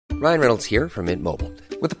Ryan Reynolds here from Mint Mobile.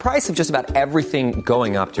 With the price of just about everything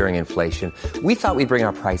going up during inflation, we thought we'd bring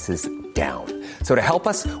our prices down. So to help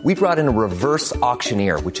us, we brought in a reverse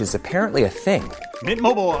auctioneer, which is apparently a thing. Mint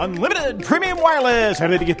Mobile Unlimited Premium Wireless. How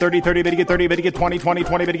to get 30, 30, bit to get 30, bit to get 20, 20,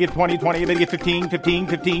 20, bit to get 20, 20, bit to get 15, 15,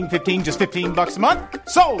 15, 15, just $15 a month?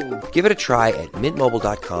 Sold! Give it a try at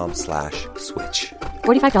mintmobile.com/switch.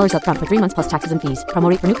 $45 up front for 3 months plus taxes and fees. Promo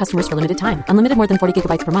rate for new customers for limited time. Unlimited more than 40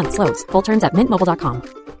 gigabytes per month. Slows full terms at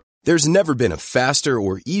mintmobile.com. There's never been a faster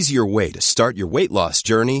or easier way to start your weight loss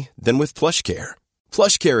journey than with PlushCare.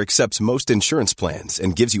 PlushCare accepts most insurance plans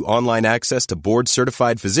and gives you online access to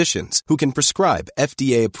board-certified physicians who can prescribe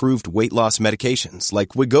FDA-approved weight loss medications like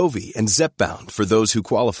Wegovy and Zepbound for those who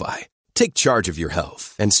qualify. Take charge of your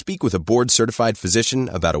health and speak with a board-certified physician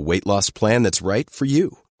about a weight loss plan that's right for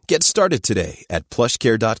you. Get started today at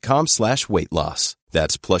plushcare.com/weight loss.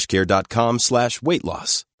 That's plushcare.com/weight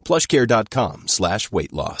loss.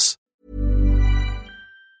 plushcare.com/weight loss.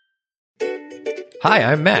 Hi,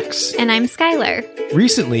 I'm Max. And I'm Skylar.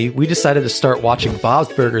 Recently, we decided to start watching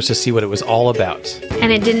Bob's Burgers to see what it was all about.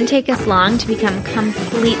 And it didn't take us long to become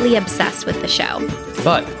completely obsessed with the show.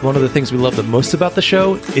 But one of the things we love the most about the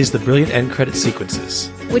show is the brilliant end credit sequences.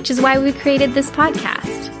 Which is why we created this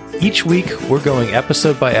podcast. Each week, we're going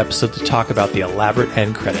episode by episode to talk about the elaborate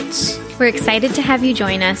end credits. We're excited to have you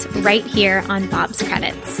join us right here on Bob's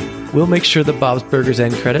Credits. We'll make sure the Bob's Burgers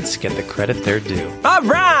end credits get the credit they're due. All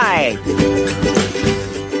right!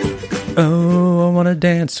 Oh, I want to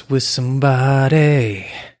dance with somebody.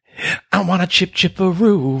 I want to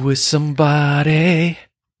chip-chip-a-roo with somebody.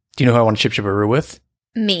 Do you know who I want to chip-chip-a-roo with?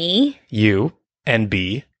 Me. You and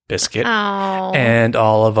B, Biscuit. Oh. And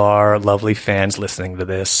all of our lovely fans listening to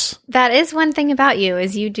this. That is one thing about you,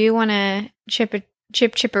 is you do want to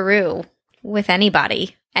chip-chip-a-roo with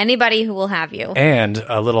anybody. Anybody who will have you. And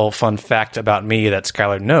a little fun fact about me that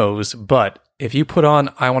Skylar knows, but if you put on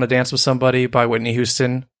I Want to Dance with Somebody by Whitney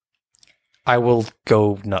Houston, I will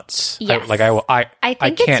go nuts. Yes. I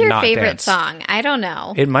think it's your favorite song. I don't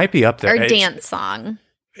know. It might be up there. Or dance song.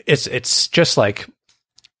 It's just like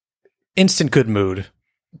instant good mood.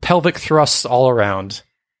 Pelvic thrusts all around.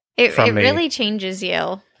 It really changes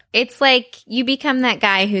you. It's like you become that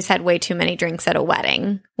guy who's had way too many drinks at a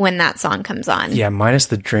wedding when that song comes on. Yeah, minus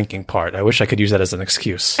the drinking part. I wish I could use that as an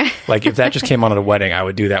excuse. Like, if that just came on at a wedding, I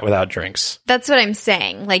would do that without drinks. That's what I'm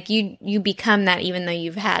saying. Like, you become that even though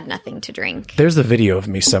you've had nothing to drink. There's the video of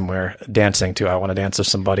me somewhere dancing to I Want to Dance with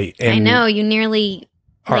Somebody. I know. You nearly...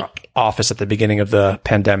 Our office at the beginning of the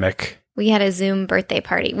pandemic. We had a Zoom birthday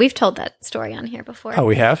party. We've told that story on here before. Oh,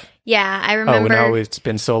 we have? Yeah, I remember. Oh, no, it's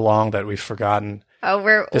been so long that we've forgotten. Oh,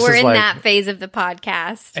 we're in that phase of the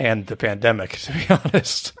podcast. And the pandemic, to be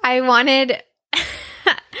honest. I wanted...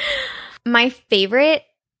 My favorite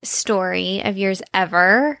story of yours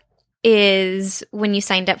ever is when you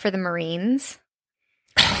signed up for the Marines.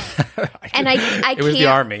 And I It was the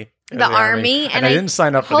Army. The Army. And I didn't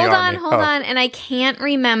sign up for the Army. Hold on. And I can't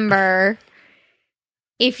remember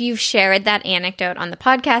if you've shared that anecdote on the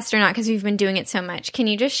podcast or not, because we've been doing it so much. Can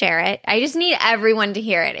you just share it? I just need everyone to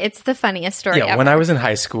hear it. It's the funniest story ever. When I was in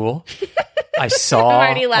high school, I saw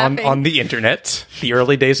on the internet, the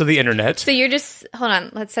early days of the internet. So you're just, hold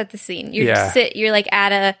on, let's set the scene. You're like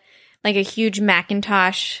at a huge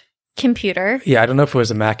Macintosh computer. Yeah, I don't know if it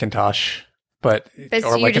was a Macintosh, or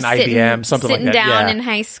like an IBM, something like that. Sitting down in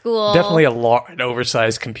high school. Definitely an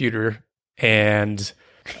oversized computer. And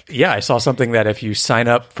yeah, I saw something that if you sign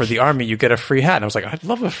up for the Army, you get a free hat. And I was like, I'd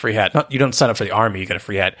love a free hat. You don't sign up for the Army, you get a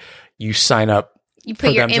free hat. You sign up. You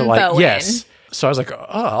put your info in. Yes. So I was like,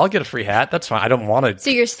 I'll get a free hat. That's fine. I don't want to.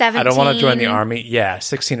 So you're 17? I don't want to join the Army. Yeah,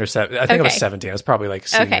 16 or 17. I think I was 17. I was probably like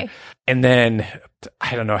senior. Okay. And then,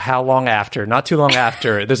 I don't know how long after, not too long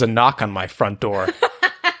after, there's a knock on my front door.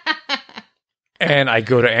 And I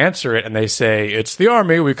go to answer it, and they say, it's the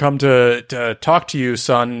Army. We come to talk to you,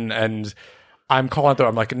 son. And I'm calling the door.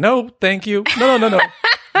 I'm like, no, thank you. No. No.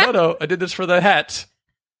 I did this for the hat.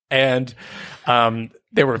 And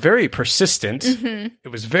they were very persistent. Mm-hmm. It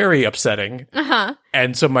was very upsetting. Uh-huh.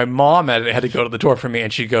 And so my mom had to go to the door for me,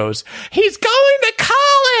 and she goes, he's going to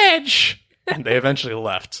college! And they eventually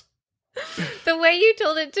left. The way you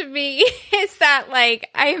told it to me is that, like,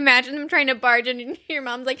 I imagine them trying to barge in, and your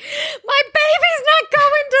mom's like, my baby's not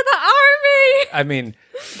going to the Army! I mean,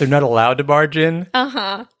 they're not allowed to barge in.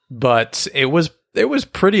 Uh-huh. But it was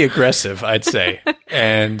pretty aggressive, I'd say.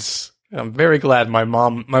 And I'm very glad my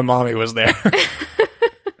mommy was there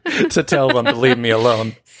to tell them to leave me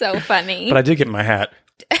alone. So funny. But I did get my hat.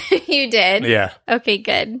 You did? Yeah. Okay,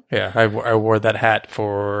 good. Yeah, I wore that hat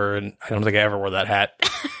I don't think I ever wore that hat.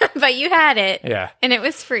 But you had it. Yeah. And it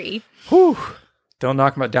was free. Whew. Don't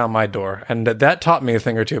knock down my door. And that taught me a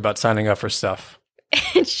thing or two about signing up for stuff.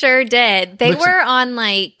 It sure did. They were on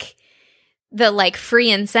like the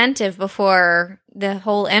free incentive before the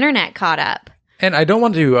whole internet caught up. And I don't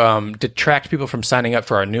want to detract people from signing up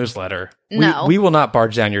for our newsletter. No. We will not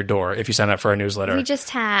barge down your door if you sign up for our newsletter. We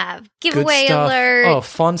just have Good giveaway stuff. alerts. Oh,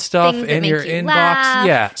 fun stuff things that in make your you inbox. laugh.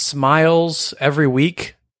 Yeah, smiles every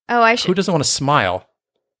week. Oh, I Who should. doesn't want to smile?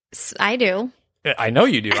 I do. I know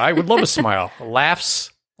you do. I would love a smile.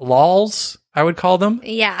 Laughs, lols, I would call them.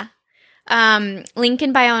 Yeah. Link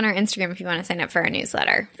in bio on our Instagram if you want to sign up for our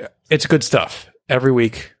newsletter. It's good stuff. Every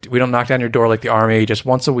week. We don't knock down your door like the army. Just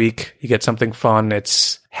once a week, you get something fun.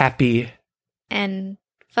 It's happy. And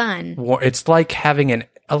fun. It's like having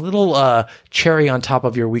a little cherry on top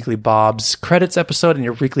of your Weekly Bob's credits episode and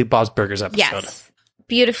your Weekly Bob's Burgers episode. Yes.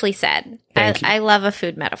 Beautifully said. Thank you. I love a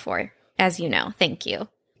food metaphor, as you know. Thank you.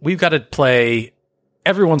 We've got to play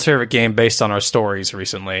everyone's favorite game based on our stories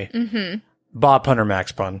recently. Mm-hmm. Bob Pun or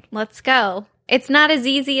Max Pun. Let's go. It's not as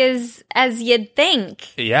easy as you'd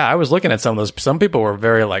think. Yeah, I was looking at some of those. Some people were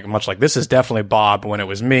very much like, this is definitely Bob when it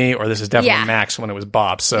was me, or this is definitely Max when it was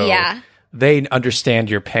Bob. So they understand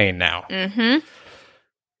your pain now. Mm-hmm.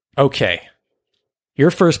 Okay. Your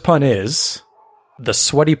first pun is the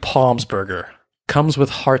Sweaty Palms Burger. Comes with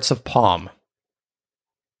hearts of palm.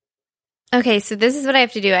 Okay, so this is what I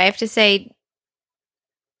have to do. I have to say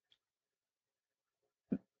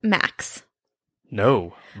Max.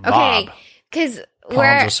 No, Bob. Okay, because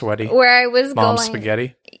Palms are sweaty. where I was Mom's going.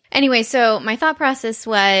 spaghetti. Anyway, so my thought process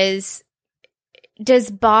was,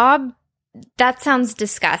 does Bob, that sounds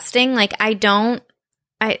disgusting.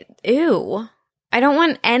 Ew. I don't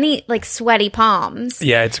want any, sweaty palms.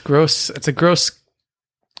 Yeah, it's gross. It's a gross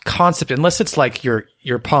concept, unless it's like your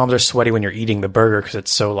palms are sweaty when you're eating the burger because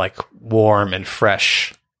it's so warm and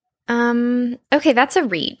fresh. Okay, that's a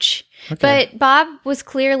reach. Okay. But Bob was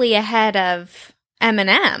clearly ahead of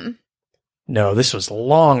Eminem. No, this was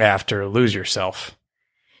long after Lose Yourself.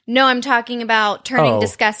 No, I'm talking about turning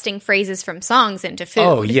disgusting phrases from songs into food.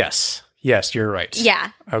 Oh, yes. Yes, you're right.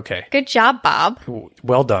 Yeah. Okay. Good job, Bob.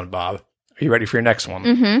 Well done, Bob. Are you ready for your next one?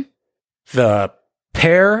 Mm-hmm. The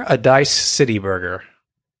Paradise City Burger.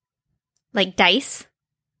 Like dice?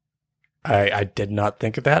 I did not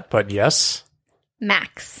think of that, but yes.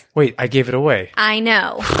 Max. Wait, I gave it away. I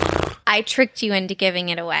know. I tricked you into giving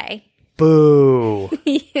it away. Boo.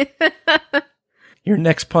 Your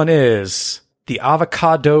next pun is the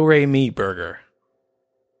Avocado Remy Burger.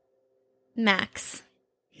 Max.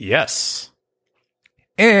 Yes.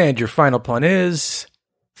 And your final pun is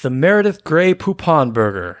the Meredith Grey Poupon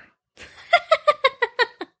Burger.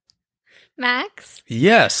 Max?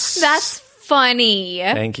 Yes. That's funny.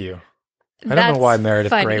 Thank you. I don't know why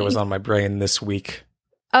Meredith Grey was on my brain this week.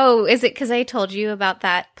 Oh, is it because I told you about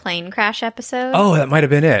that plane crash episode? Oh, that might have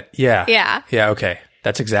been it. Yeah. Yeah. Yeah, okay.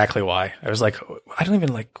 That's exactly why. I was like, I don't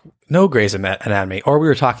even know Grey's Anatomy. Or we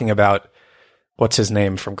were talking about, what's his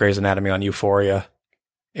name from Grey's Anatomy on Euphoria?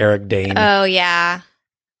 Eric Dane. Oh, yeah.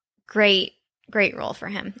 Great role for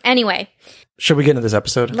him. Anyway. Should we get into this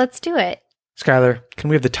episode? Let's do it. Skylar, can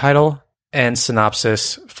we have the title and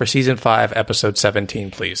synopsis for Season 5, Episode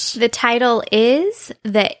 17, please? The title is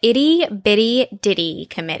The Itty Bitty Ditty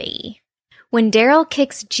Committee. When Daryl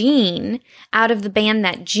kicks Gene out of the band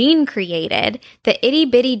that Gene created, the Itty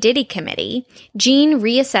Bitty Ditty Committee, Gene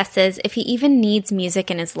reassesses if he even needs music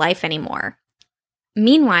in his life anymore.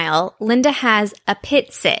 Meanwhile, Linda has a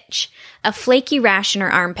pit sitch, a flaky rash in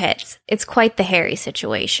her armpits. It's quite the hairy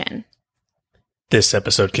situation. This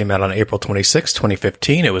episode came out on April 26,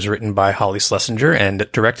 2015. It was written by Holly Schlesinger and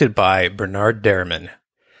directed by Bernard Derriman.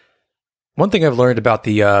 One thing I've learned about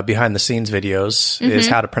the behind-the-scenes videos is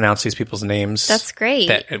how to pronounce these people's names. That's great.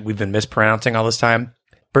 That we've been mispronouncing all this time.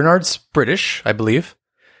 Bernard's British, I believe,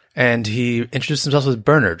 and he introduced himself as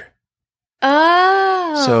Bernard.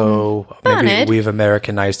 Oh. So maybe Bernard. we've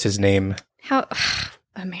Americanized his name. How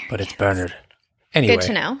American. But it's Bernard. Anyway, Good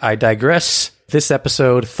to know. I digress. This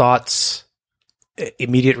episode, thoughts,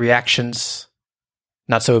 immediate reactions.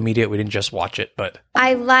 Not so immediate, we didn't just watch it, but...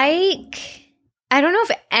 I don't know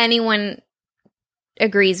if anyone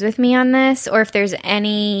agrees with me on this or if there's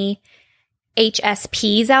any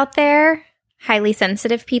HSPs out there, highly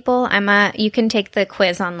sensitive people. You can take the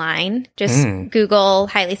quiz online. Just Google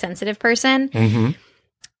highly sensitive person. Mm-hmm.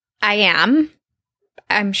 I am.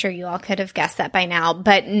 I'm sure you all could have guessed that by now,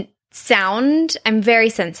 but sound, I'm very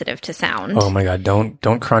sensitive to sound. Oh my God,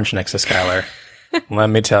 don't crunch next to Skylar. Let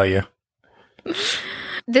me tell you.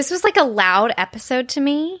 This was like a loud episode to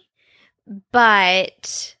me,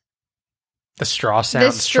 but The straw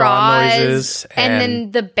sound, straw noises. And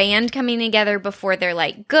then the band coming together before they're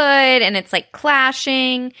like good and it's like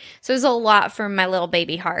clashing. So it was a lot for my little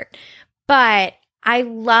baby heart. But I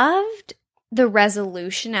loved the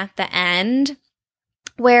resolution at the end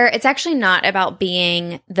where it's actually not about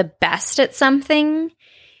being the best at something.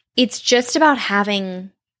 It's just about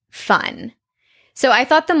having fun. So I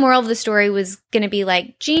thought the moral of the story was going to be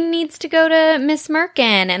like, Jean needs to go to Miss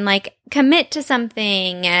Merkin and like commit to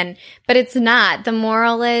something. But it's not. The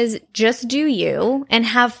moral is just do you and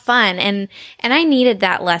have fun. And I needed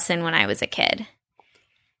that lesson when I was a kid.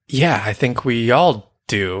 Yeah, I think we all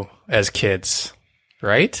do as kids,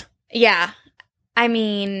 right? Yeah. I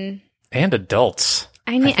mean. And adults.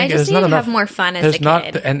 I just need to have more fun as a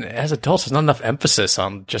kid. And as adults, there's not enough emphasis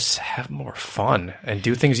on just have more fun and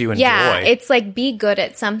do things you enjoy. Yeah, it's like be good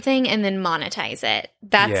at something and then monetize it.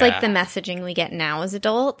 That's like the messaging we get now as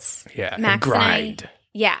adults. Yeah, Max and grind.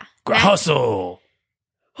 Hustle.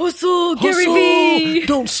 Hustle, Gary Vee.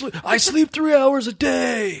 Don't sleep. I sleep 3 hours a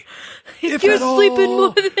day. If you're sleeping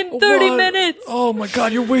more than 30 minutes. Oh my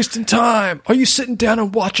God, you're wasting time. Are you sitting down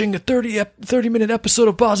and watching a 30-minute episode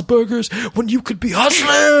of Bob's Burgers when you could be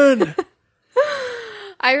hustling?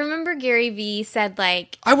 I remember Gary Vee said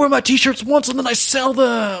like, I wear my t-shirts once and then I sell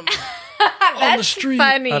them on the street.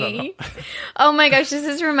 Funny. I don't know. Oh my gosh, this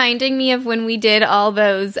is reminding me of when we did all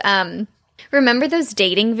those remember those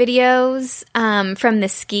dating videos from the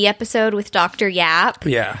ski episode with Dr. Yap?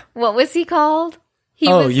 Yeah. What was he called? He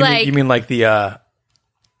was you mean like the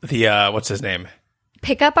what's his name?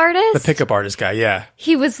 Pickup artist? The pickup artist guy, yeah.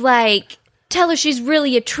 He was like, tell her she's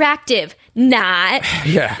really attractive. Not.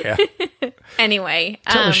 Yeah. Anyway.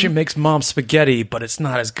 Tell her she makes mom's spaghetti, but it's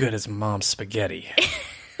not as good as mom's spaghetti.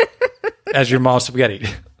 As your mom's spaghetti.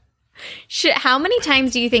 How many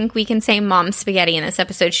times do you think we can say mom spaghetti in this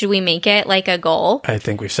episode? Should we make it like a goal? I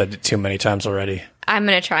think we've said it too many times already. I'm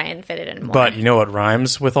going to try and fit it in more. But you know what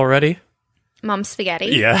rhymes with already? Mom spaghetti.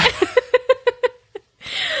 Yeah.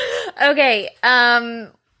 Okay.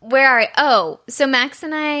 Where are I? Oh, so Max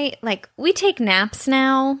and I, like, we take naps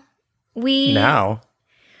now. Now?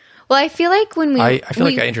 Well, I feel like when I feel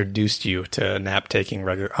like I introduced you to nap taking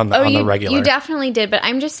on the regular. You definitely did, but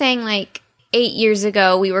I'm just saying, like, 8 years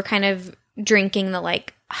ago, we were kind of drinking the,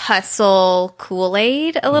 like, hustle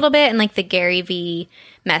Kool-Aid a little bit and, like, the Gary Vee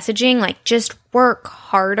messaging, like, just work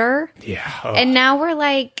harder. Yeah. Oh. And now we're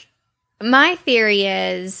like, my theory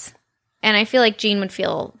is, and I feel like Jean would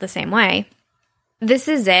feel the same way, this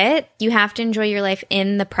is it. You have to enjoy your life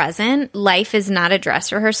in the present. Life is not a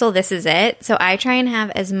dress rehearsal. This is it. So I try and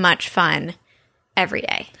have as much fun every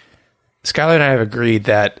day. Skylar and I have agreed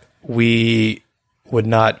that we would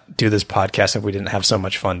not do this podcast if we didn't have so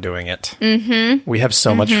much fun doing it. Mm-hmm. We have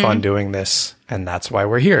so much fun doing this, and that's why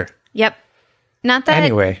we're here. Yep. Not that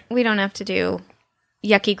anyway, we don't have to do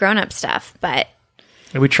yucky grown-up stuff, but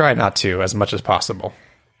we try not to as much as possible.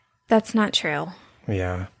 That's not true.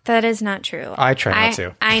 Yeah. That is not true. I try not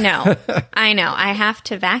to. I know. I know. I have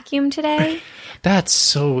to vacuum today. That's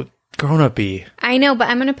so grown-up-y. I know, but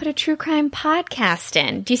I'm going to put a true crime podcast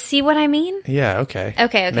in. Do you see what I mean? Yeah, okay.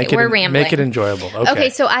 Okay, we're rambling. Make it enjoyable. Okay,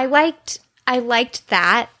 so I liked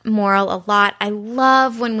that moral a lot. I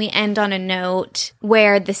love when we end on a note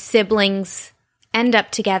where the siblings end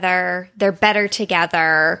up together, they're better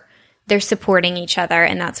together, they're supporting each other,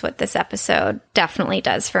 and that's what this episode definitely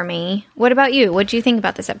does for me. What about you? What do you think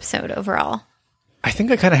about this episode overall? I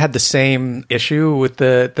think I kind of had the same issue with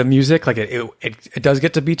the music. Like it does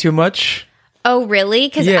get to be too much. Oh, really?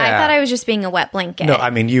 Because I thought I was just being a wet blanket. No, I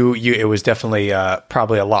mean you. It was definitely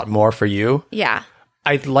probably a lot more for you. Yeah.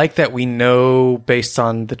 I like that we know based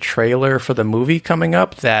on the trailer for the movie coming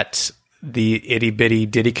up that the Itty Bitty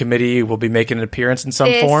Ditty Committee will be making an appearance in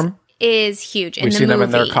some form. Is huge in We've the seen movie. them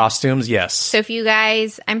in their costumes, yes. So if you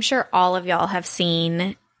guys, I'm sure all of y'all have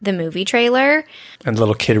seen the movie trailer. And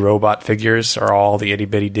little kid robot figures are all the Itty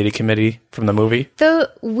Bitty Ditty Committee from the movie.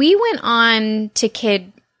 We went on to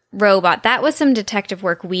Kid Robot. That was some detective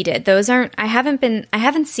work we did. Those aren't, I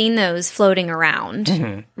haven't seen those floating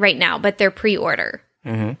around right now, but they're pre-order.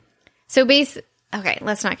 Mm-hmm. So okay,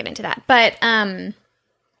 let's not get into that. But,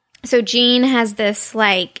 so Jean has this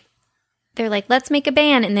like, they're like, let's make a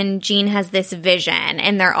band. And then Jean has this vision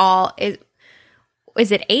and they're all, is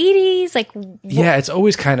it 80s? Like, yeah, it's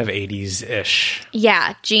always kind of 80s-ish.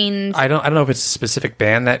 Yeah, Jean's. I don't know if it's a specific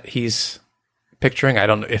band that he's picturing. I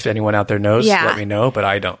don't know if anyone out there knows. Yeah. Let me know, but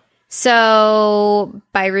I don't. So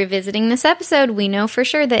by revisiting this episode, we know for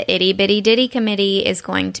sure that Itty Bitty Ditty Committee is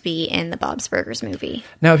going to be in the Bob's Burgers movie.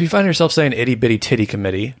 Now, if you find yourself saying Itty Bitty Titty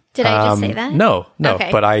Committee. Did I just say that? No. Okay.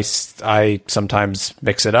 But I sometimes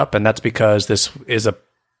mix it up, and that's because this is a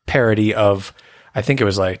parody of, I think it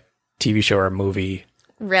was like TV show or a movie.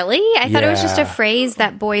 Really? I thought it was just a Yeah. phrase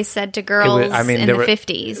that boys said to girls in the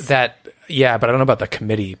 50s. Yeah, but I don't know about the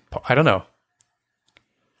committee. I don't know.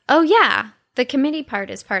 Oh, yeah. The committee part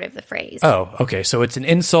is part of the phrase. Oh, okay. So it's an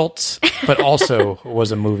insult, but also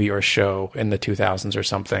was a movie or show in the 2000s or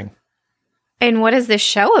something. And what is this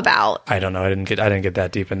show about? I don't know. I didn't get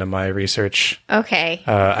that deep into my research. Okay.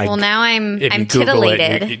 Now I'm If you Google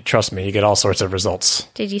titillated. it, trust me, you get all sorts of results.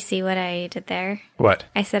 Did you see what I did there? What?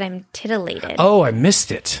 I said I'm titillated. Oh, I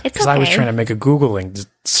missed it. It's because I was okay. trying to make a Googling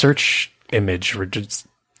search image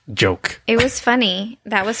joke. It was funny.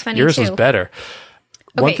 That was funny Yours too. was better.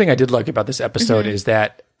 One Okay. thing I did like about this episode is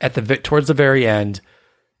that at towards the very end,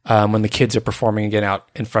 when the kids are performing again out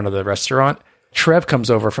in front of the restaurant, Trev comes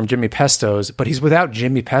over from Jimmy Pesto's, but he's without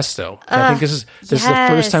Jimmy Pesto. And I think this is the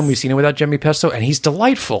first time we've seen him without Jimmy Pesto, and he's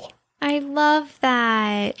delightful. I love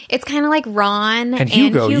that. It's kind of like Ron And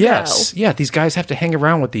Hugo, yes. Yeah, these guys have to hang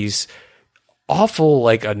around with these awful,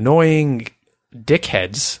 like, annoying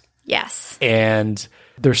dickheads. Yes. And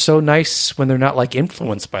they're so nice when they're not, like,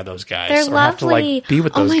 influenced by those guys. They're or have to, lovely. like, be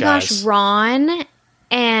with those oh my guys. gosh, Ron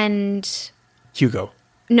and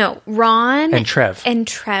Ron And Trev. and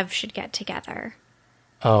Trev should get together.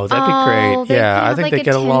 Oh, that'd be great. they Yeah, could I have, think like, they a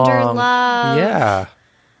get along. tender love. Yeah.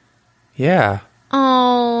 Yeah.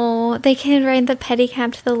 Oh, they can ride the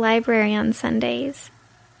pedicab to the library on Sundays.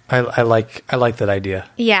 I like that idea.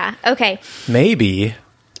 Yeah. Okay. Maybe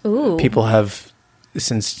Ooh. people have,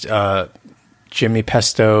 since Jimmy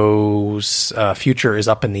Pesto's future is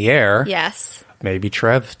up in the air, Yes. maybe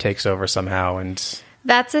Trev takes over somehow, and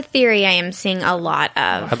That's a theory I am seeing a lot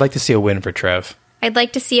of. I'd like to see a win for Trev. I'd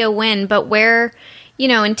like to see a win, but where, in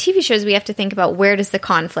TV shows, we have to think about where does the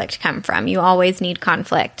conflict come from? You always need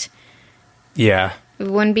conflict. Yeah. There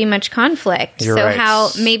wouldn't be much conflict. You're so right. how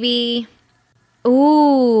maybe,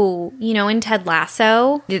 in Ted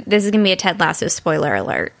Lasso, this is going to be a Ted Lasso spoiler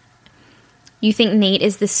alert. You think Nate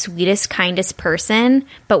is the sweetest, kindest person,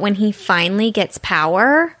 but when he finally gets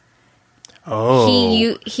power,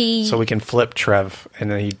 Oh. he So we can flip Trev, and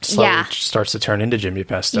then he slowly Yeah. starts to turn into Jimmy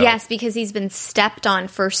Pesto. yes, because he's been stepped on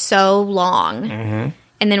for so long, and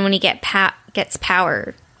then when he gets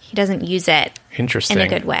power, he doesn't use it Interesting. in a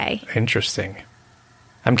good way. Interesting.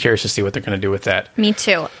 I'm curious to see what they're going to do with that. Me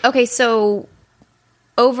too. Okay, so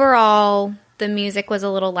overall, the music was a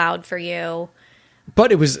little loud for you.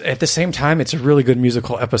 But it was, at the same time, it's a really good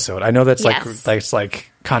musical episode. I know that's Yes.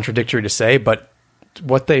 like contradictory to say, but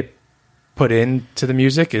what they put into the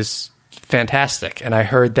music is fantastic. And I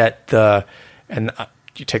heard that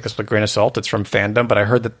you take this with a grain of salt, it's from fandom, but I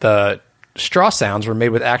heard that the straw sounds were made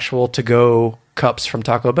with actual to-go cups from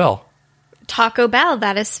Taco Bell. Taco Bell,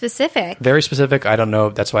 that is specific. Very specific. I don't know.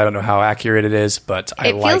 That's why I don't know how accurate it is, but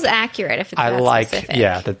It feels accurate if it's that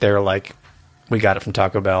specific. that they're like, we got it from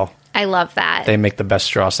Taco Bell. I love that. They make the best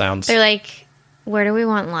straw sounds. They're like, where do we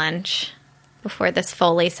want lunch before this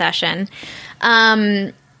Foley session?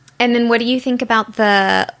 And then what do you think about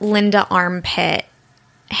the Linda armpit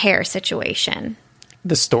hair situation?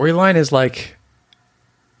 The storyline is like,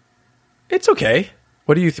 it's okay.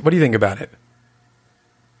 What do you think about it?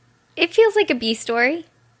 It feels like a B story.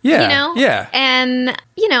 Yeah. Yeah. And,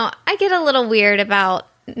 I get a little weird about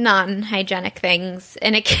non-hygienic things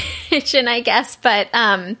in a kitchen, I guess. But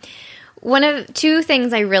two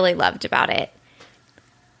things I really loved about it.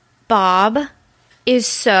 Bob is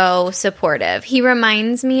so supportive. He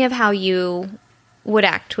reminds me of how you would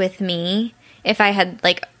act with me if I had,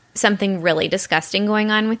 like, something really disgusting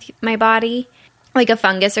going on with my body. Like a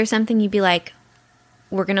fungus or something, you'd be like,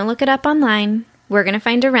 we're going to look it up online. We're going to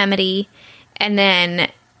find a remedy. And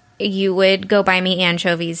then you would go buy me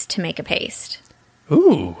anchovies to make a paste.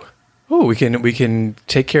 Ooh, we can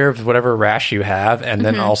take care of whatever rash you have, and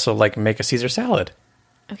then also like make a Caesar salad.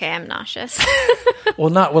 Okay, I'm nauseous. We're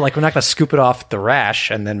not going to scoop it off the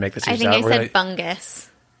rash and then make the Caesar I think salad. I said fungus.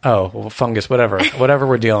 Oh, well, fungus, whatever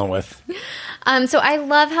we're dealing with. So I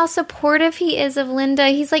love how supportive he is of Linda.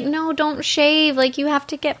 He's like, no, don't shave. Like, you have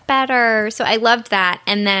to get better. So I loved that.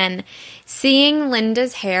 And then seeing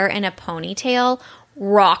Linda's hair in a ponytail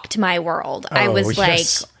rocked my world. I was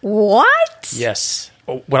yes. like, what? Yes.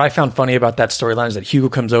 What I found funny about that storyline is that Hugo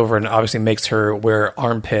comes over and obviously makes her wear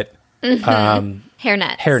armpit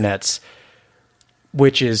hairnets,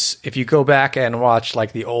 which is, if you go back and watch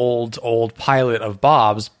like the old pilot of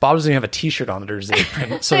Bob's, Bob doesn't even have a t-shirt on under his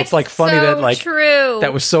apron. So it's like funny so that like true.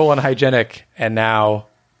 that was so unhygienic, and now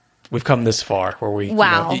we've come this far where we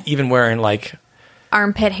even wearing like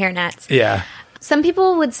armpit hairnets. Yeah. Some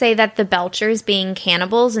people would say that the Belchers being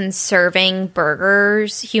cannibals and serving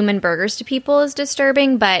human burgers to people is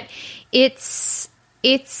disturbing, but it's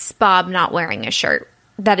It's Bob not wearing a shirt.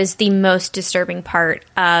 That is the most disturbing part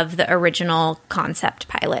of the original concept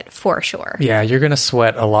pilot, for sure. Yeah, you're going to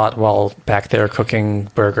sweat a lot while back there cooking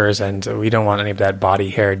burgers, and we don't want any of that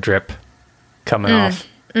body hair drip coming off.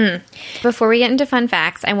 Before we get into fun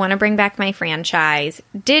facts, I want to bring back my franchise.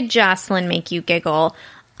 Did Jocelyn make you giggle?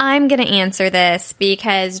 I'm going to answer this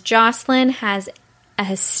because Jocelyn has a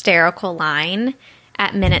hysterical line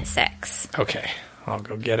at minute 6. Okay, I'll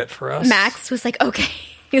go get it for us. Max was like, okay.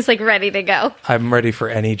 He was like ready to go. I'm ready for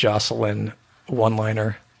any Jocelyn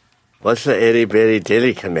one-liner. What's the itty bitty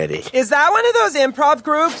ditty committee? Is that one of those improv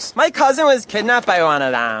groups? My cousin was kidnapped by one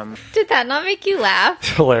of them. Did that not make you laugh?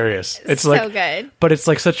 It's hilarious. It's so like, good. But it's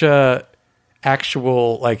like such a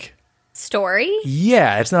actual, like... Story?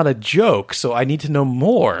 Yeah, it's not a joke, so I need to know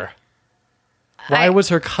more. Why was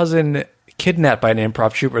her cousin kidnapped by an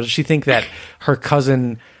improv troupe? Or does she think that her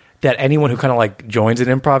cousin... That anyone who kind of like joins an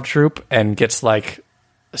improv troupe and gets like...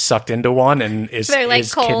 sucked into one and is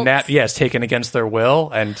kidnapped. Yes, taken against their will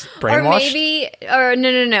and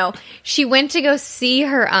brainwashed. No. She went to go see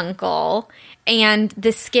her uncle, and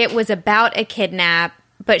the skit was about a kidnap,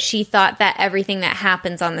 but she thought that everything that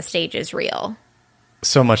happens on the stage is real.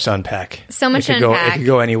 So much to unpack. So much to It unpack. could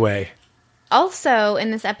go any way. Also,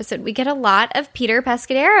 in this episode, we get a lot of Peter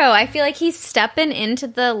Pescadero. I feel like he's stepping into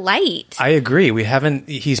the light. I agree.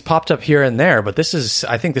 He's popped up here and there, but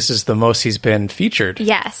I think this is the most he's been featured.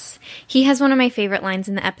 Yes. He has one of my favorite lines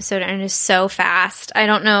in the episode, and it is so fast. I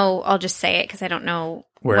don't know. I'll just say it because I don't know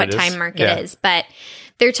what time mark it is. But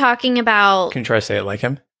they're talking about... Can you try to say it like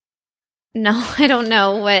him? No, I don't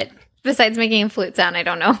know what... Besides making a flute sound, I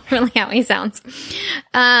don't know really how he sounds.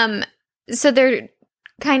 So they're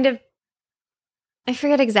kind of... I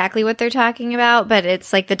forget exactly what they're talking about, but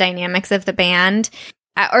it's like the dynamics of the band.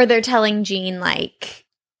 Or they're telling Gene like,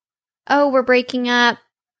 oh, we're breaking up.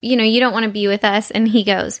 You know, you don't want to be with us. And he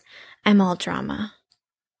goes, I'm all drama.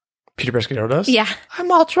 Peter Pescadero does? Yeah.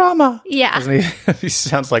 I'm all drama. Yeah. Doesn't he? He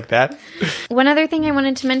sounds like that. One other thing I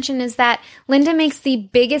wanted to mention is that Linda makes the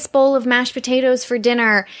biggest bowl of mashed potatoes for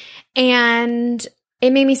dinner. And... it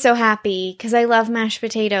made me so happy because I love mashed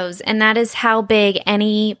potatoes, and that is how big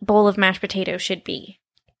any bowl of mashed potatoes should be.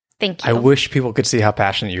 Thank you. I wish people could see how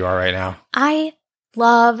passionate you are right now. I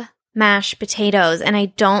love mashed potatoes, and I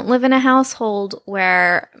don't live in a household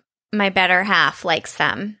where my better half likes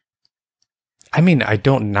them. I mean, I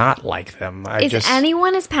don't not like them. Is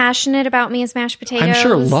anyone as passionate about me as mashed potatoes? I'm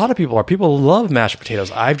sure a lot of people are. People love mashed potatoes.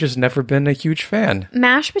 I've just never been a huge fan.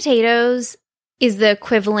 Mashed potatoes is the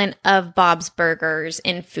equivalent of Bob's Burgers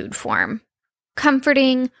in food form.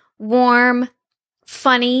 Comforting, warm,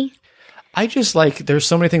 funny. I just like, there's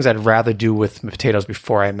so many things I'd rather do with potatoes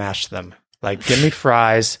before I mash them. Like, give me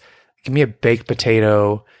fries, give me a baked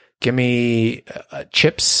potato, give me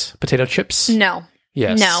chips, potato chips. No.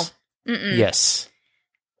 Yes. No. Mm-mm. Yes.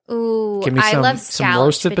 Ooh, give me I love some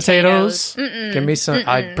roasted potatoes. Give me some,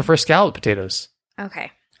 I prefer scalloped potatoes.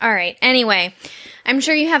 Okay. All right. Anyway, I'm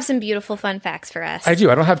sure you have some beautiful fun facts for us. I do.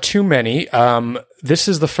 I don't have too many. This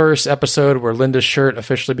is the first episode where Linda's shirt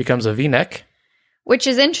officially becomes a V-neck. Which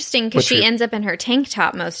is interesting because she ends up in her tank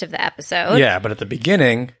top most of the episode. Yeah, but at the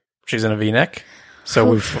beginning, she's in a V-neck. So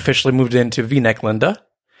we've officially moved into V-neck Linda.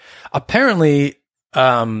 Apparently,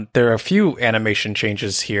 there are a few animation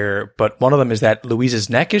changes here, but one of them is that Louise's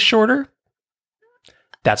neck is shorter.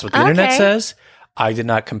 That's what the internet says. I did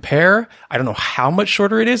not compare. I don't know how much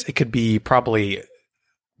shorter it is. It could be probably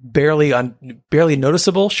barely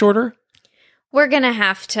noticeable shorter. We're going to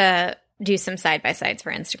have to do some side-by-sides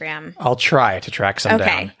for Instagram. I'll try to track some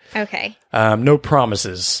down. Okay. No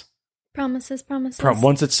promises. Promises.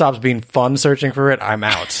 Once it stops being fun searching for it, I'm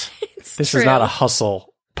out. This is not a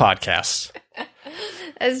hustle podcast.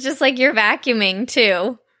 It's just like your vacuuming,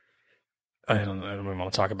 too. I don't even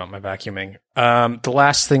want to talk about my vacuuming. The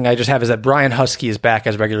last thing I just have is that Brian Husky is back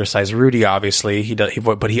as regular size Rudy, obviously.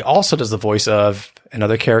 But he also does the voice of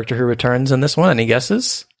another character who returns in this one. Any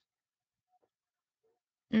guesses?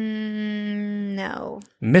 No.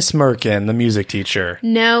 Miss Merkin, the music teacher.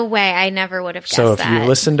 No way. I never would have guessed that. So if you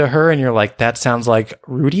listen to her and you're like, that sounds like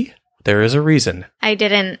Rudy, there is a reason. I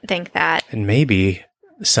didn't think that. And maybe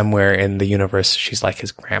somewhere in the universe, she's like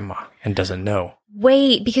his grandma and doesn't know.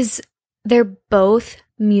 Wait, because they're both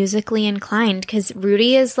musically inclined. Because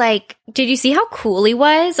Rudy is like, did you see how cool he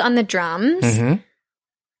was on the drums? Mm-hmm.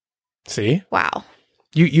 See? Wow.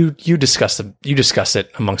 You discuss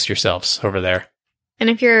it amongst yourselves over there. And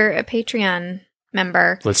if you're a Patreon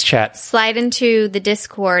member, let's chat. Slide into the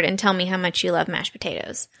Discord and tell me how much you love mashed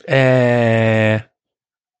potatoes. I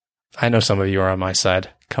know some of you are on my side.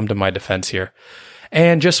 Come to my defense here.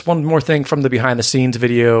 And just one more thing from the behind the scenes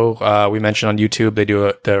video. We mentioned on YouTube,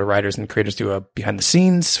 the writers and creators do a behind the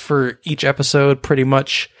scenes for each episode, pretty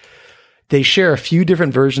much. They share a few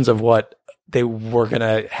different versions of what they were going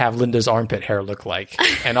to have Linda's armpit hair look like.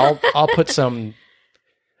 And I'll put some...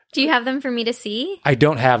 Do you have them for me to see? I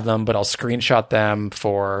don't have them, but I'll screenshot them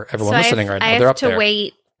for everyone listening right now. They're up there. I have to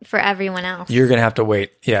wait for everyone else. You're going to have to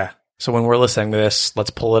wait. Yeah. So when we're listening to this, let's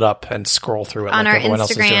pull it up and scroll through it on like our everyone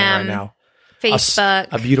else is doing right Instagram, now. Facebook.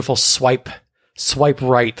 A beautiful swipe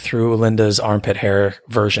right through Linda's armpit hair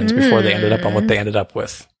versions before they ended up on what they ended up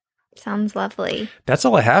with. Sounds lovely. That's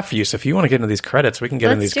all I have for you. So if you want to get into these credits, we can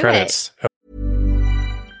get into these credits.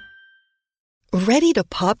 Ready to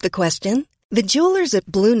pop the question? The jewelers at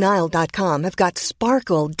BlueNile.com have got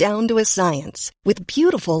sparkle down to a science with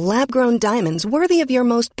beautiful lab-grown diamonds worthy of your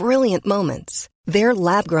most brilliant moments. Their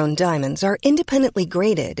lab-grown diamonds are independently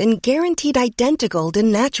graded and guaranteed identical to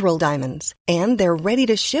natural diamonds, and they're ready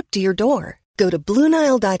to ship to your door. Go to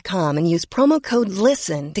BlueNile.com and use promo code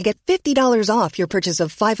LISTEN to get $50 off your purchase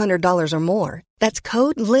of $500 or more. That's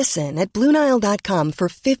code LISTEN at BlueNile.com for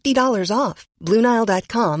 $50 off.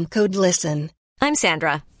 BlueNile.com, code LISTEN. I'm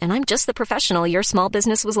Sandra, and I'm just the professional your small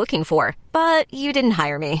business was looking for. But you didn't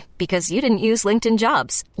hire me because you didn't use LinkedIn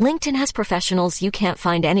Jobs. LinkedIn has professionals you can't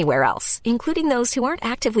find anywhere else, including those who aren't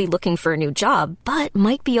actively looking for a new job, but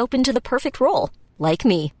might be open to the perfect role, like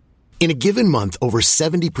me. In a given month, over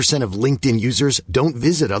 70% of LinkedIn users don't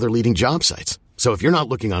visit other leading job sites. So if you're not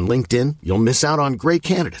looking on LinkedIn, you'll miss out on great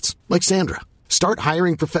candidates like Sandra. Start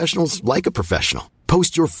hiring professionals like a professional.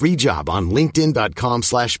 Post your free job on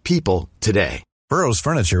linkedin.com/people today. Burrow's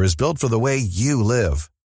furniture is built for the way you live.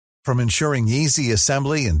 From ensuring easy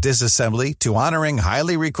assembly and disassembly to honoring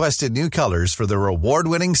highly requested new colors for their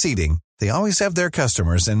award-winning seating, they always have their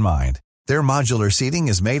customers in mind. Their modular seating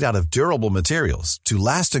is made out of durable materials to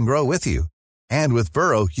last and grow with you. And with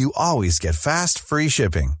Burrow, you always get fast, free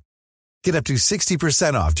shipping. Get up to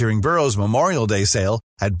 60% off during Burrow's Memorial Day sale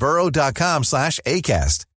at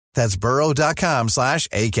burrow.com/ACAST. That's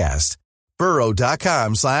burrow.com/ACAST.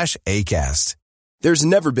 burrow.com/ACAST. There's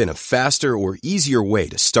never been a faster or easier way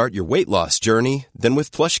to start your weight loss journey than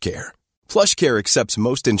with PlushCare. PlushCare accepts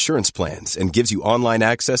most insurance plans and gives you online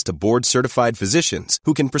access to board-certified physicians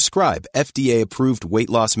who can prescribe FDA-approved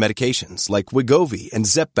weight loss medications like Wegovy and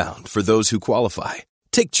Zepbound for those who qualify.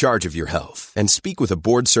 Take charge of your health and speak with a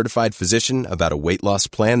board-certified physician about a weight loss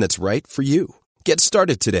plan that's right for you. Get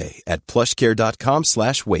started today at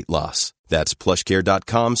plushcare.com/weight-loss. That's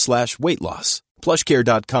plushcare.com/weight-loss.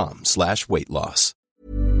 plushcare.com/weight-loss.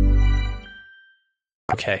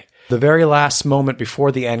 Okay. The very last moment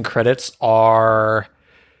before the end credits are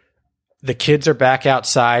the kids are back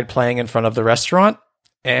outside playing in front of the restaurant,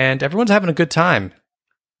 and everyone's having a good time.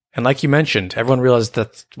 And like you mentioned, everyone realized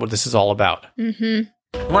that's what this is all about. Mm-hmm.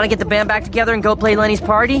 Want to get the band back together and go play Lenny's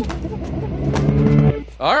party?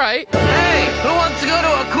 All right. Hey, who wants to go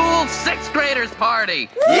to a cool 6th graders party?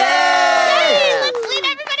 Yay! Hey, let's lead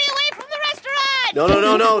everybody away from the restaurant! No.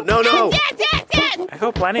 Yes! I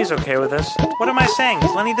hope Lenny's okay with this. What am I saying?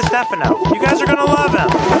 He's Lenny DiStefano. You guys are gonna love him.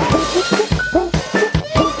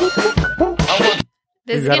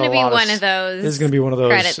 This is going to be one of those. This is going to be one of those.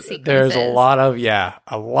 Credit sequences. There's a lot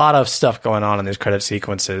of stuff going on in these credit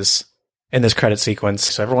sequences. In this credit sequence,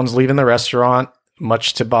 so everyone's leaving the restaurant,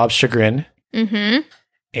 much to Bob's chagrin. Mm-hmm.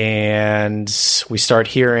 And we start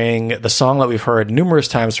hearing the song that we've heard numerous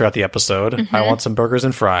times throughout the episode. Mm-hmm. I want some burgers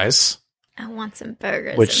and fries. I want some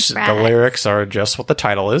burgers. Which and fries. the lyrics are just what the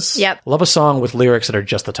title is. Yep. Love a song with lyrics that are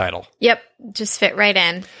just the title. Yep. Just fit right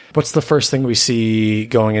in. What's the first thing we see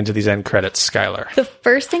going into these end credits, Skylar? The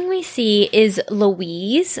first thing we see is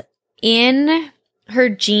Louise in her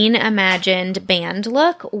Jean Imagined band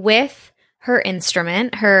look with her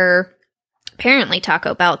instrument, her apparently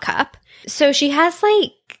Taco Bell cup. So she has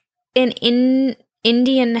like an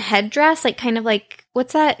Indian headdress, like kind of like,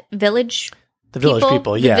 what's that? Village The Village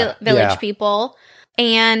People, yeah. Village People.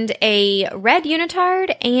 And a red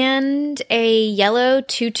unitard and a yellow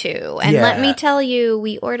tutu. And let me tell you,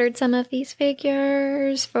 we ordered some of these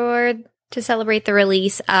figures to celebrate the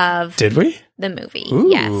release of Did we? The movie. Ooh,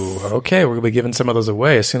 yes. Okay, we're going to be giving some of those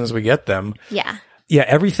away as soon as we get them. Yeah. Yeah,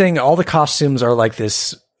 everything, all the costumes are like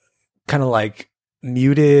this kind of like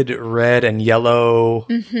muted red and yellow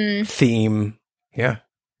theme. Yeah.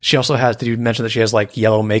 She also has, did you mention that she has like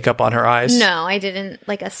yellow makeup on her eyes? No, I didn't.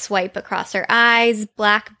 Like a swipe across her eyes,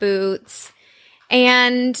 black boots.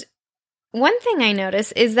 And one thing I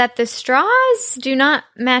noticed is that the straws do not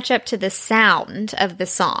match up to the sound of the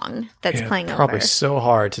song that's playing over. Probably so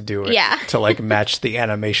hard to do it. Yeah. To like match the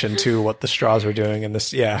animation to what the straws are doing in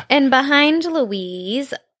this. Yeah. And behind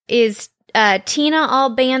Louise is Tina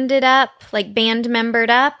all banded up, like band-membered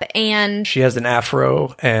up, and She has an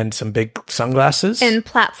afro and some big sunglasses. and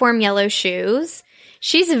platform yellow shoes.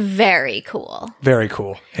 She's very cool. Very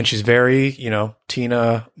cool. And she's very,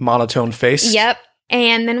 Tina monotone face. Yep.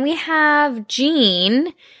 And then we have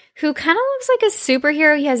Gene, who kind of looks like a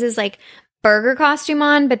superhero. He has his like burger costume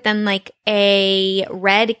on, but then like a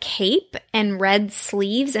red cape and red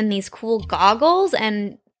sleeves and these cool goggles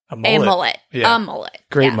and a mullet. Yeah. A mullet.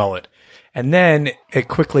 Great Yeah. mullet. And then it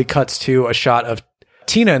quickly cuts to a shot of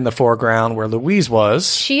Tina in the foreground where Louise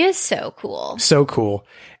was. She is so cool. So cool.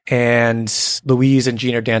 And Louise and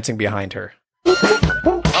Gene are dancing behind her.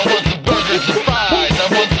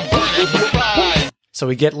 So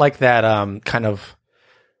we get like that kind of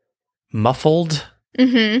muffled,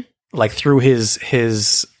 like through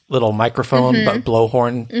his little microphone, but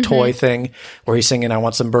blowhorn toy thing where he's singing, "I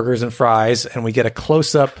want some burgers and fries." And we get a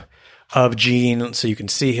close up of Gene so you can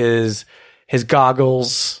see his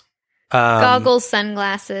goggles. Goggles,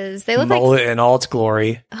 sunglasses. They look mullet like... in all its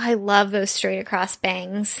glory. Oh, I love those straight across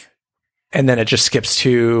bangs. And then it just skips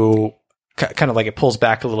to kind of like it pulls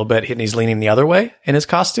back a little bit and he's leaning the other way in his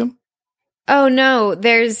costume. Oh no,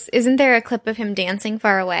 isn't there a clip of him dancing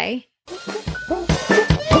far away?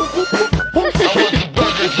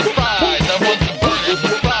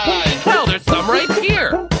 Well, there's some right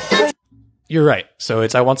here. You're right. So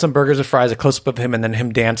it's "I want some burgers and fries," a close up of him and then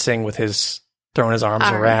him dancing with throwing his arms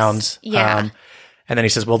around. Yeah. And then he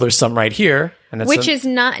says, "Well, there's some right here." And it's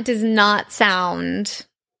does not sound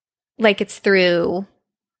like it's through,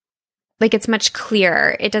 like it's much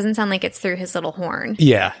clearer. It doesn't sound like it's through his little horn.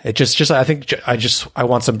 Yeah, it just I think "I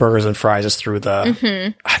want some burgers and fries" is through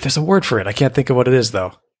the. There's a word for it. I can't think of what it is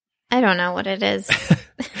though. I don't know what it is.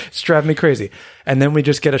 It's driving me crazy. And then we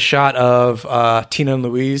just get a shot of Tina and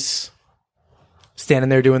Louise standing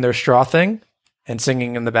there doing their straw thing and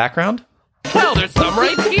singing in the background. Well, there's some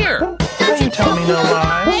right here. Don't you tell me no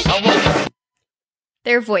lies.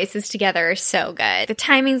 Their voices together are so good. The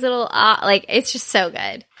timing's a little off. Like, it's just so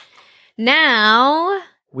good. Now,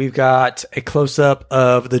 We've got a close up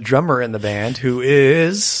of the drummer in the band who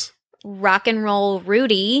is Rock and Roll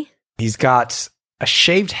Rudy. He's got a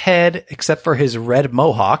shaved head except for his red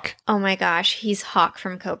mohawk. Oh my gosh, he's Hawk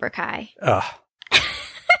from Cobra Kai. Ugh.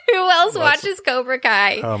 Who else watches Cobra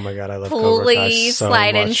Kai? Oh my God, I love Cobra Kai Please so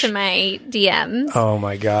slide much. into my DMs. Oh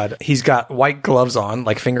my God. He's got white gloves on,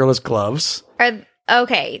 like fingerless gloves.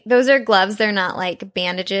 Okay, those are gloves. They're not like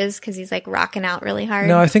bandages because he's like rocking out really hard.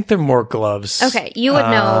 No, I think they're more gloves. Okay, you would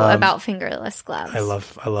know about fingerless gloves. I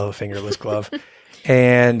love a fingerless glove.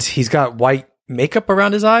 And he's got white makeup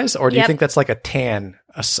around his eyes, or do you think that's like a tan,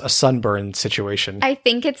 a sunburn situation? I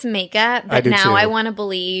think it's makeup, I but do now too. I want to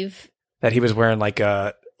believe That he was wearing like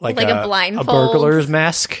a blindfold, a burglar's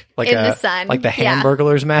mask, like in the sun. like the Yeah.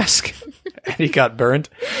 Hamburglar's mask, and he got burned.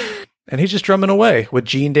 And he's just drumming away with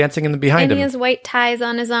Gene dancing in the behind and him. he has white ties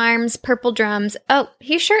on his arms, purple drums. Oh,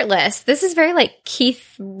 he's shirtless. This is very like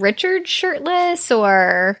Keith Richards shirtless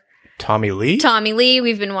or Tommy Lee. Tommy Lee.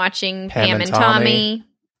 We've been watching Pam and Tommy.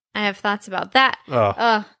 I have thoughts about that.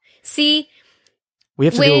 See, we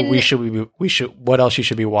have to do. We should. What else you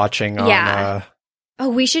should be watching? Yeah.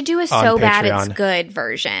 On, we should do a on So Bad It's Patreon. Good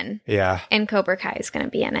version. Yeah. And Cobra Kai is going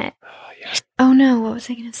to be in it. Oh, yes. Oh, no. What was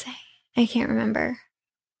I going to say? I can't remember.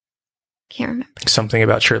 Something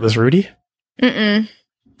about shirtless Rudy. I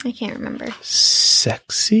can't remember.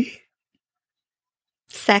 Sexy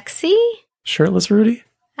Shirtless Rudy.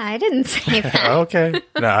 I didn't say that. Okay.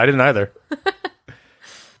 No, I didn't either.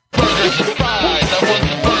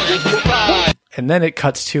 And then it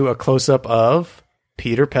cuts to a close up of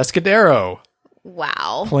Peter Pescadero.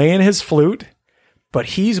 Wow. Playing his flute, but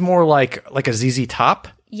he's more like a ZZ Top.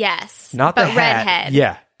 Yes. Not but the hat. redhead.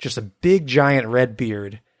 Yeah, just a big giant red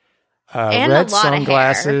beard. And red a lot of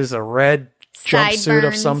sunglasses, a red jumpsuit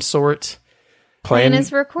of Sideburns. some sort. Playing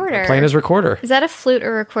his recorder. Playing his recorder. Is that a flute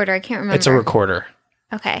or recorder? I can't remember. It's a recorder,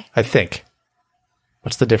 Okay. I think.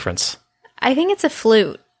 What's the difference? I think it's a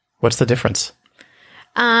flute. What's the difference?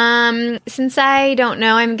 Since I don't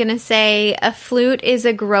know, I'm going to say a flute is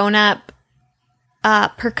a grown-up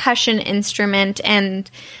percussion instrument,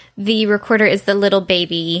 and the recorder is the little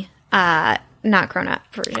baby, not grown-up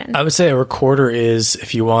version. I would say a recorder is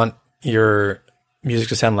if you want your music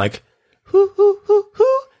to sound like hoo hoo hoo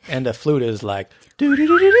hoo, and a flute is like do do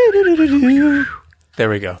do do do do do do. There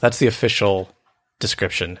we go. That's the official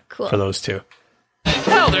description for those two.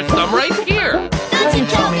 Well, there's some right here. Don't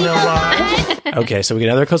tell me no lies. Okay, so we get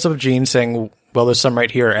another close up of Gene saying, "Well, there's some right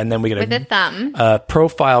here," and then we get With a thumb.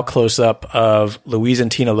 profile close up of Louise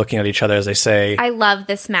and Tina looking at each other as they say, I love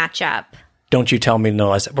this matchup. Don't You Tell Me No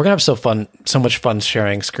Lies. We're going to have so much fun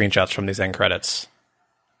sharing screenshots from these end credits.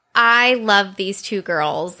 I love these two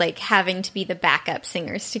girls, like, having to be the backup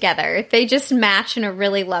singers together. They just match in a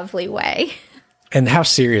really lovely way. And how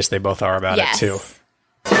serious they both are about it, too.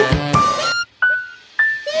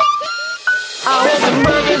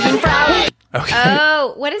 Okay.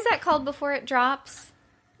 Oh, what is that called before it drops?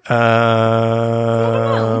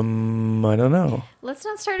 I don't know. Let's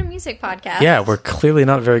not start a music podcast. Yeah, we're clearly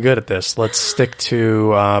not very good at this. Let's stick to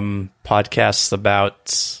podcasts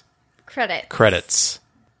about credits.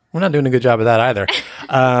 We're not doing a good job of that either.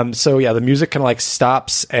 So yeah, the music kind of like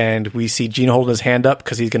stops, and we see Gene holding his hand up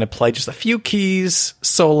because he's going to play just a few keys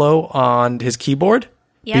solo on his keyboard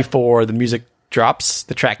before the music drops.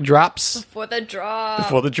 The track drops before the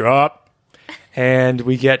drop. And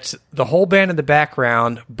we get the whole band in the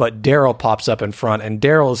background, but Daryl pops up in front, and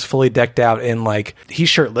Daryl is fully decked out in, like, he's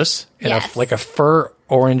shirtless in a fur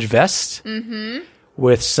orange vest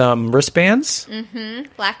with some wristbands.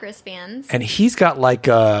 Black wristbands. And he's got like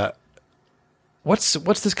a, what's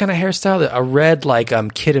this kind of hairstyle? A red, like,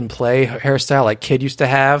 Kid and Play hairstyle, like Kid used to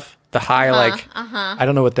have. The high, I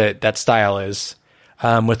don't know what that style is.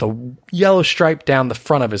 With a yellow stripe down the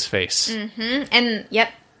front of his face. And,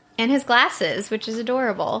 and his glasses, which is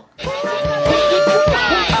adorable.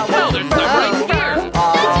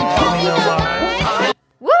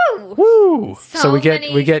 Woo! Woo! So we get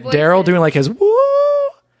Daryl doing like his woo,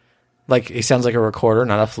 like he sounds like a recorder,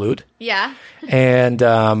 not a flute. Yeah. And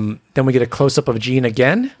then we get a close up of Gene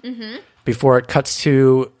again. Before it cuts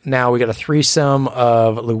to now we get a threesome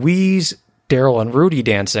of Louise, Daryl, and Rudy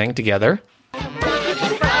dancing together.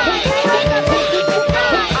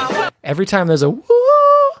 Every time there's a woo,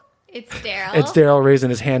 it's Daryl. It's Daryl raising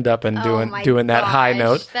his hand up and doing that high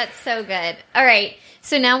note. That's so good. All right.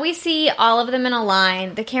 So now we see all of them in a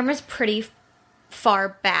line. The camera's pretty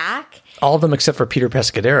far back. All of them except for Peter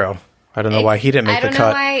Pescadero. I don't know why he didn't make the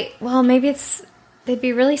cut. I don't know why. Well, maybe they'd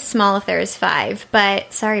be really small if there was 5,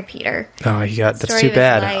 but sorry, Peter. Oh, that's too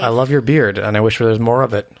bad. I love your beard, and I wish there was more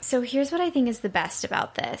of it. So here's what I think is the best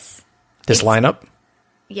about this. This lineup?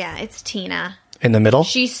 Yeah, it's Tina. In the middle?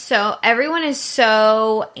 Everyone is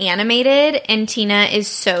so animated, and Tina is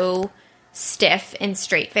so stiff and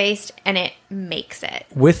straight-faced, and it makes it.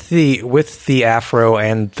 With the afro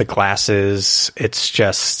and the glasses, it's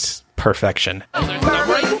just perfection. Oh,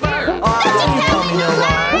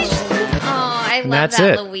 I love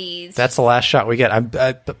that, Louise. That's the last shot we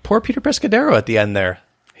get. Poor Peter Pescadero at the end there.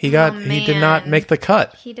 He did not make the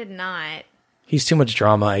cut. He did not. He's too much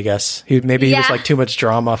drama, I guess. He was like too much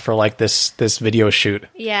drama for like this video shoot.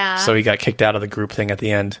 Yeah. So he got kicked out of the group thing at the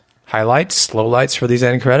end. Highlights, lowlights for these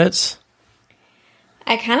end credits?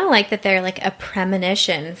 I kind of like that they're like a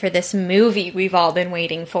premonition for this movie we've all been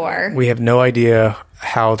waiting for. We have no idea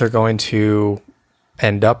how they're going to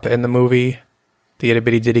end up in the movie, the Itty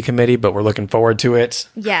Bitty Ditty Committee, but we're looking forward to it.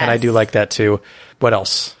 Yes. And I do like that too. What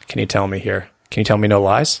else can you tell me here? Can you tell me no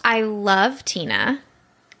lies? I love Tina.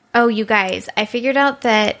 Oh, you guys, I figured out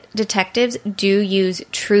that detectives do use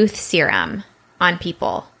truth serum on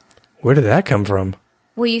people. Where did that come from?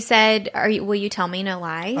 Well, you said, will you tell me no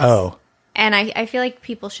lies? Oh. And I feel like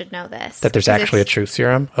people should know this. That there's actually a truth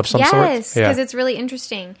serum of some sort? Yes, because it's really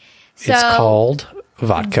interesting. So, it's called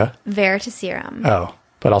vodka. Veritaserum. Oh,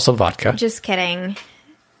 but also vodka. Just kidding.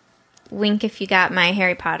 Wink if you got my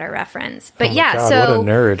Harry Potter reference. But God, so what a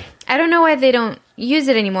nerd. I don't know why they don't use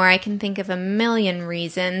it anymore. I can think of a million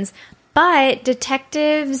reasons. But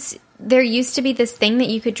detectives, there used to be this thing that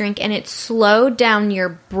you could drink, and it slowed down your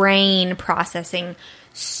brain processing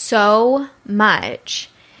so much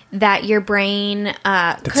that your brain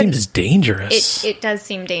that seems dangerous. It does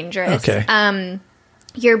seem dangerous. Okay.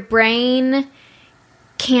 Your brain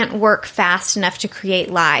can't work fast enough to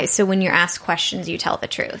create lies. So when you're asked questions, you tell the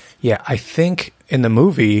truth. Yeah, I think in the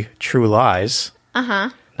movie True Lies,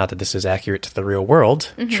 not that this is accurate to the real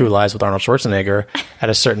world, True Lies with Arnold Schwarzenegger, at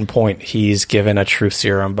a certain point, he's given a truth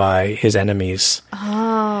serum by his enemies.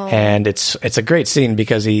 Oh. And it's a great scene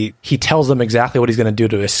because he tells them exactly what he's going to do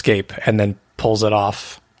to escape and then pulls it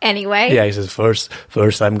off. Anyway. Yeah, he says, first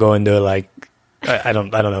I'm going to, like, I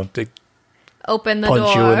don't know, open the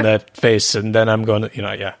punch door. you in the face, and then I'm going to,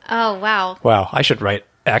 yeah. Oh, wow. Wow, I should write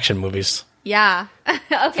action movies. Yeah.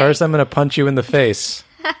 Okay. First, I'm going to punch you in the face.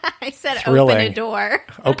 I said Thrilling. open a door.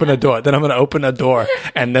 Open a door. Then I'm going to open a door,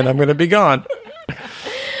 and then I'm going to be gone.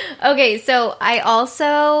 Okay, so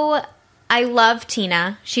I love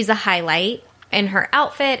Tina. She's a highlight in her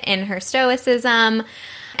outfit, in her stoicism.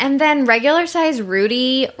 And then regular size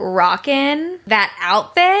Rudy rockin' that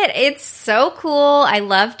outfit. It's so cool. I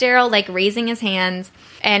love Daryl like raising his hands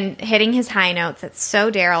and hitting his high notes. It's so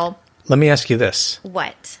Daryl. Let me ask you this.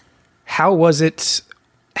 What? How was it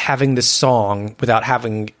having this song without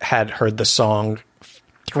having heard the song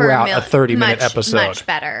throughout a 30-minute episode? Much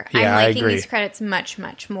better. Yeah, I'm liking I agree. these credits much,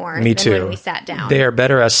 much more Me than too. when we sat down. They are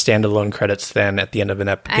better as standalone credits than at the end of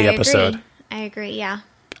the episode. I agree, yeah.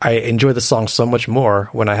 I enjoy the song so much more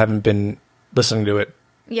when I haven't been listening to it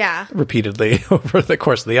Yeah. repeatedly over the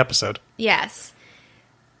course of the episode. Yes.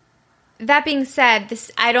 That being said,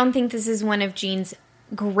 I don't think this is one of Gene's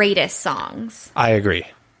greatest songs. I agree.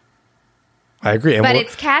 And but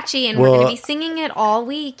it's catchy, and we're going to be singing it all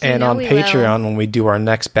week. And on Patreon, when we do our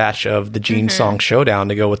next batch of the Gene Song Showdown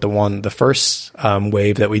to go with the first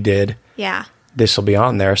wave that we did, yeah, this will be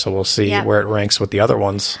on there, so we'll see where it ranks with the other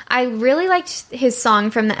ones. I really liked his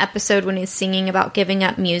song from the episode when he's singing about giving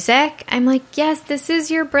up music. I'm like, yes, this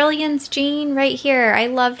is your brilliance, Gene, right here. I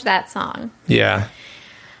loved that song. Yeah.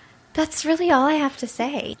 That's really all I have to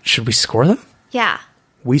say. Should we score them? Yeah.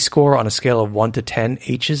 We score on a scale of 1 to 10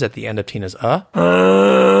 H's at the end of Tina's I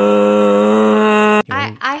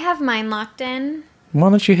have mine locked in.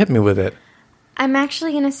 Why don't you hit me with it? I'm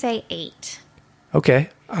actually going to say 8. Okay.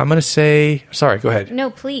 I'm going to say... Sorry, go ahead.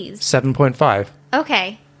 No, please. 7.5.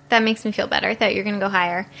 Okay. That makes me feel better. I thought you were going to go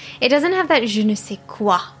higher. It doesn't have that je ne sais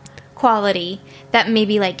quoi quality that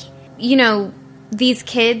maybe like, these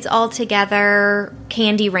kids all together,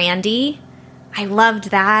 Candy Randy. I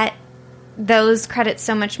loved that. Those credits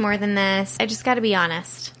so much more than this. I just got to be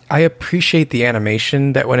honest. I appreciate the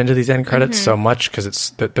animation that went into these end credits so much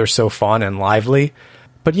because they're so fun and lively.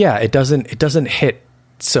 But yeah, it doesn't hit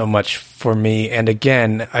so much for me. And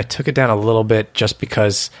again, I took it down a little bit just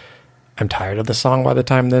because I'm tired of the song by the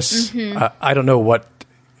time this. I don't know what.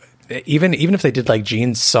 Even if they did like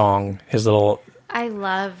Gene's song, his little. I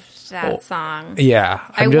loved that song. Yeah,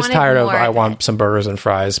 I'm just tired of. I of want some burgers and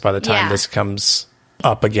fries by the time this comes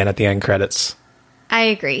up again at the end credits. I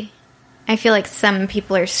agree. I feel like some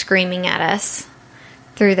people are screaming at us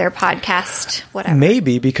through their podcast, whatever.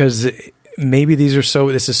 Maybe because this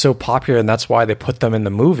is so popular and that's why they put them in the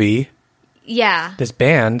movie. Yeah. This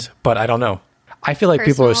band, but I don't know. I feel like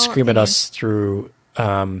people are screaming at us through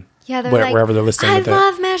wherever they're listening. I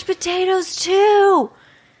love mashed potatoes too.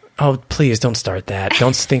 Oh, please don't start that.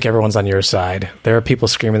 Don't think everyone's on your side. There are people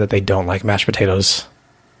screaming that they don't like mashed potatoes.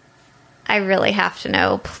 I really have to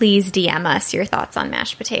know. Please DM us your thoughts on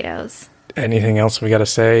mashed potatoes. Anything else we got to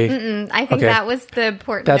say? I think that was the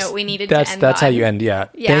important note we needed to end That's on. how you end, yeah.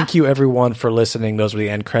 Thank you, everyone, for listening. Those were the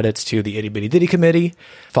end credits to the Itty Bitty Ditty Committee.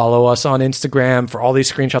 Follow us on Instagram for all these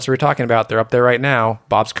screenshots we were talking about. They're up there right now.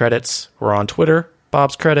 Bob's Credits. We're on Twitter.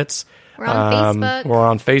 Bob's Credits. We're on Facebook. We're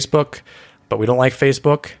on Facebook, but we don't like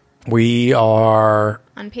Facebook. We are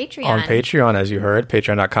on Patreon. On Patreon, as you heard.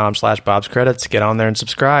 Patreon.com/Bob's Credits. Get on there and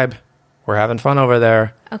subscribe. We're having fun over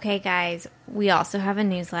there. Okay, guys, we also have a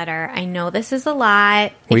newsletter. I know this is a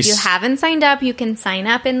lot. If you haven't signed up, you can sign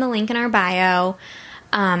up in the link in our bio.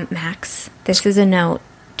 Max, this is a note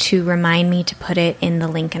to remind me to put it in the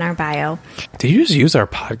link in our bio. Did you just use our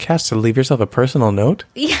podcast to leave yourself a personal note?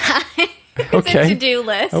 Yeah. It's okay. a to-do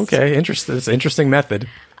list. Okay, interesting. It's an interesting method.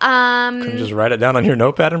 Can you just write it down on your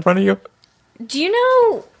notepad in front of you? Do you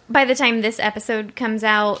know, by the time this episode comes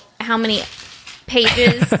out, how many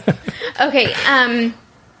pages? Okay,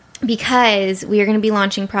 because we are going to be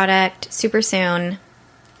launching product super soon.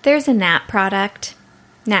 There's a Nat product,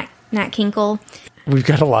 Nat Kinkle. We've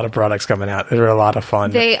got a lot of products coming out. They're a lot of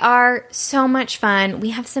fun. They are so much fun.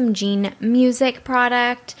 We have some Gene music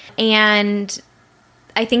product, and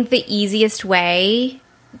I think the easiest way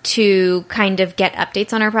to kind of get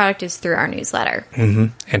updates on our product is through our newsletter. Mm-hmm.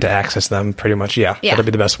 And to access them, pretty much, yeah. That'll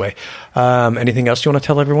be the best way. Anything else you want to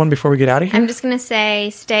tell everyone before we get out of here? I'm just going to say,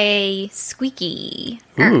 stay squeaky.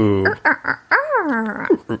 Ooh.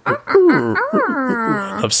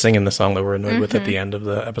 Love singing the song that we're annoyed with at the end of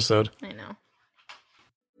the episode. I know.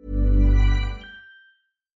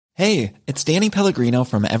 Hey, it's Danny Pellegrino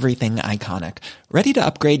from Everything Iconic. Ready to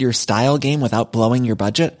upgrade your style game without blowing your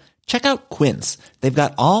budget? Check out Quince. They've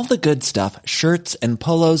got all the good stuff, shirts and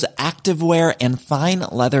polos, activewear, and fine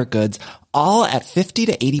leather goods, all at 50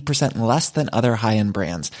 to 80% less than other high-end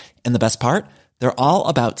brands. And the best part? They're all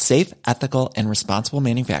about safe, ethical, and responsible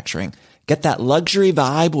manufacturing. Get that luxury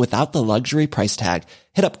vibe without the luxury price tag.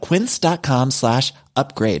 Hit up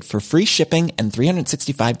quince.com/upgrade for free shipping and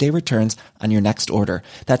 365-day returns on your next order.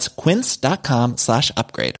 That's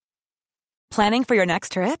quince.com/upgrade. Planning for your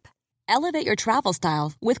next trip? Elevate your travel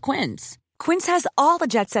style with Quince. Quince has all the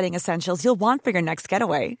jet-setting essentials you'll want for your next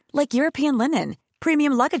getaway, like European linen,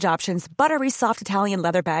 premium luggage options, buttery soft Italian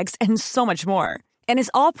leather bags, and so much more. And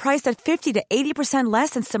is all priced at 50 to 80% less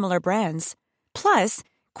than similar brands. Plus,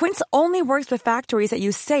 Quince only works with factories that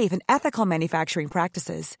use safe and ethical manufacturing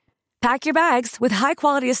practices. Pack your bags with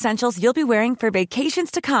high-quality essentials you'll be wearing for vacations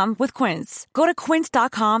to come with Quince. Go to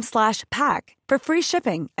quince.com/pack for free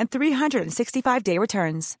shipping and 365-day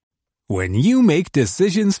returns. When you make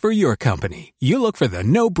decisions for your company, you look for the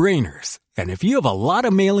no-brainers. And if you have a lot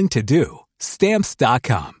of mailing to do,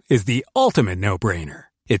 Stamps.com is the ultimate no-brainer.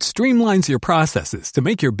 It streamlines your processes to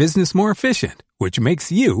make your business more efficient, which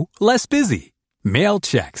makes you less busy. Mail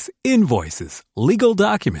checks, invoices, legal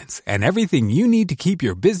documents, and everything you need to keep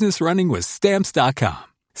your business running with Stamps.com.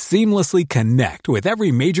 Seamlessly connect with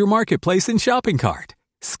every major marketplace and shopping cart.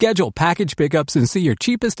 Schedule package pickups and see your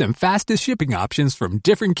cheapest and fastest shipping options from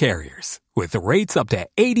different carriers, with rates up to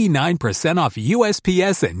 89% off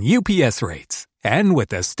USPS and UPS rates. And with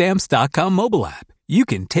the Stamps.com mobile app, you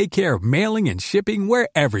can take care of mailing and shipping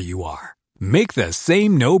wherever you are. Make the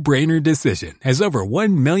same no-brainer decision as over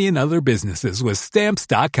 1 million other businesses with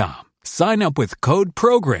Stamps.com. Sign up with code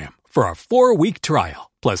PROGRAM for a 4-week trial,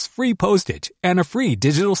 plus free postage and a free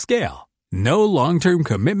digital scale. No long-term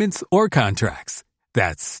commitments or contracts.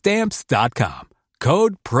 That's Stamps.com.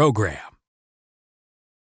 Code PROGRAM.